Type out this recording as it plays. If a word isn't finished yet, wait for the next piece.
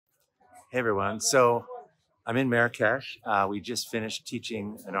Hey everyone. So I'm in Marrakech. We just finished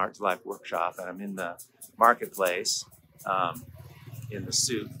teaching an Art2Life workshop, and I'm in the marketplace in the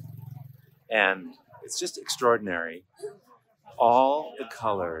souk, and it's just extraordinary. All the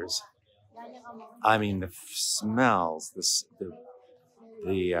colors. I mean, the smells,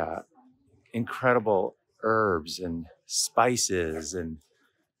 the incredible herbs and spices and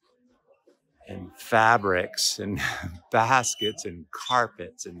fabrics and baskets and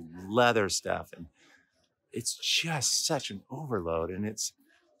carpets and leather stuff, and it's just such an overload, and it's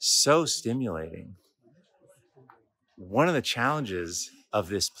so stimulating. One of the challenges of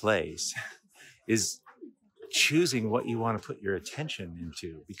this place is choosing what you want to put your attention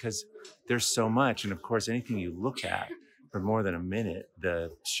into, because there's so much. And of course, anything you look at for more than a minute,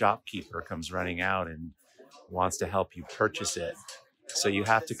 the shopkeeper comes running out and wants to help you purchase it. So you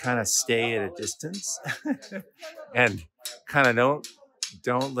have to kind of stay at a distance and kind of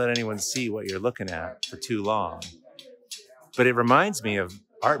don't let anyone see what you're looking at for too long. But it reminds me of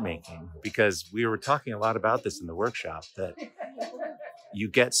art making, because we were talking a lot about this in the workshop, that you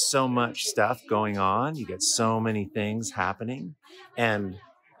get so much stuff going on, you get so many things happening, and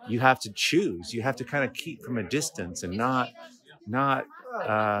you have to choose. You have to kind of keep from a distance and not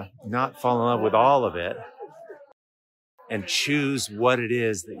fall in love with all of it, and choose what it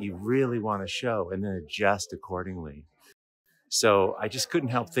is that you really want to show and then adjust accordingly. So I just couldn't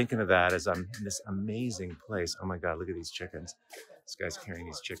help thinking of that as I'm in this amazing place. Oh my God, look at these chickens. This guy's carrying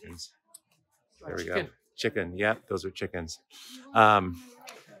these chickens. There we go. Chicken. Yep, those are chickens. You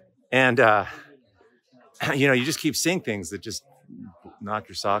know, you just keep seeing things that just knock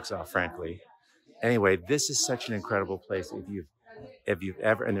your socks off, frankly. Anyway, this is such an incredible place. If you've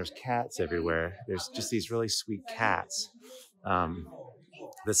ever, and there's cats everywhere. There's just these really sweet cats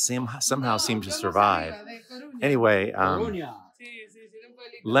that somehow seem to survive. Anyway,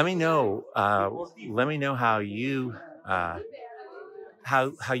 let me know how you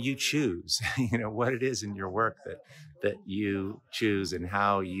how you choose, you know, what it is in your work that you choose, and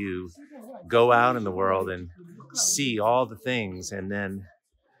how you go out in the world and see all the things, and then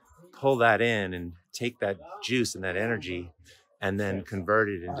pull that in and take that juice and that energy and then convert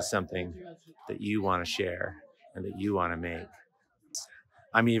it into something that you want to share and that you want to make.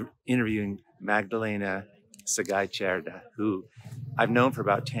 I'm interviewing Magdalena Sagaicerda, who I've known for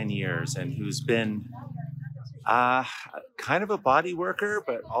about 10 years and who's been kind of a body worker,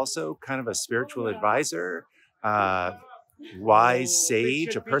 but also kind of a spiritual advisor, wise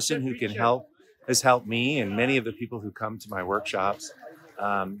sage, a person who has helped me and many of the people who come to my workshops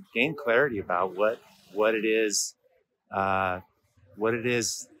gain clarity about what it is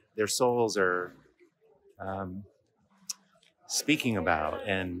their souls are speaking about,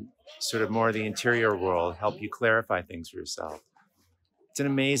 and sort of more the interior world, help you clarify things for yourself. It's an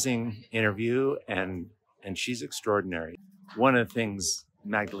amazing interview, and she's extraordinary. One of the things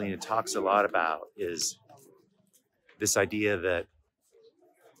Magdalena talks a lot about is this idea that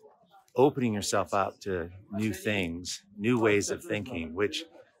opening yourself up to new things, new ways of thinking, which,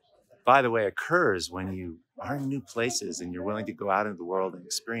 by the way, occurs when you are in new places and you're willing to go out into the world and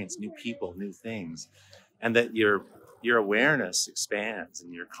experience new people, new things, and that your awareness expands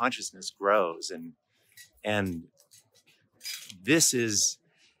and your consciousness grows. And this is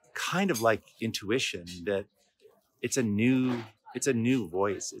kind of like intuition, that it's a new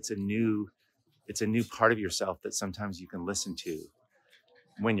voice. It's a new part of yourself that sometimes you can listen to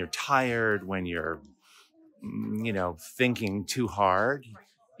when you're tired, when you're, you know, thinking too hard.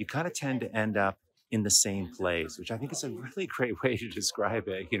 You kind of tend to end up in the same place, which I think is a really great way to describe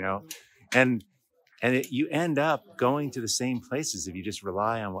it, you know, and you end up going to the same places if you just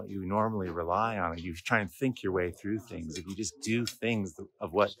rely on what you normally rely on, and you try and think your way through things. If you just do things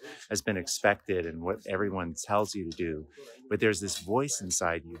of what has been expected and what everyone tells you to do, but there's this voice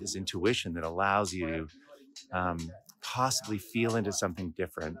inside you, this intuition that allows you to possibly feel into something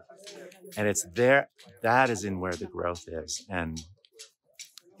different. And it's there, that is in where the growth is. And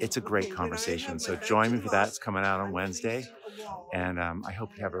it's a great conversation. So join me for that. It's coming out on Wednesday. And I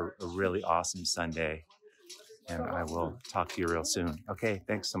hope you have a really awesome Sunday. And I will talk to you real soon. Okay,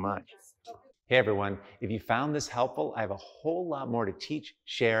 thanks so much. Hey everyone, if you found this helpful, I have a whole lot more to teach,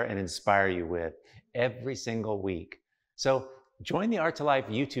 share, and inspire you with every single week. So join the Art2Life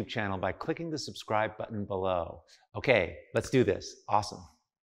YouTube channel by clicking the subscribe button below. Okay, let's do this. Awesome.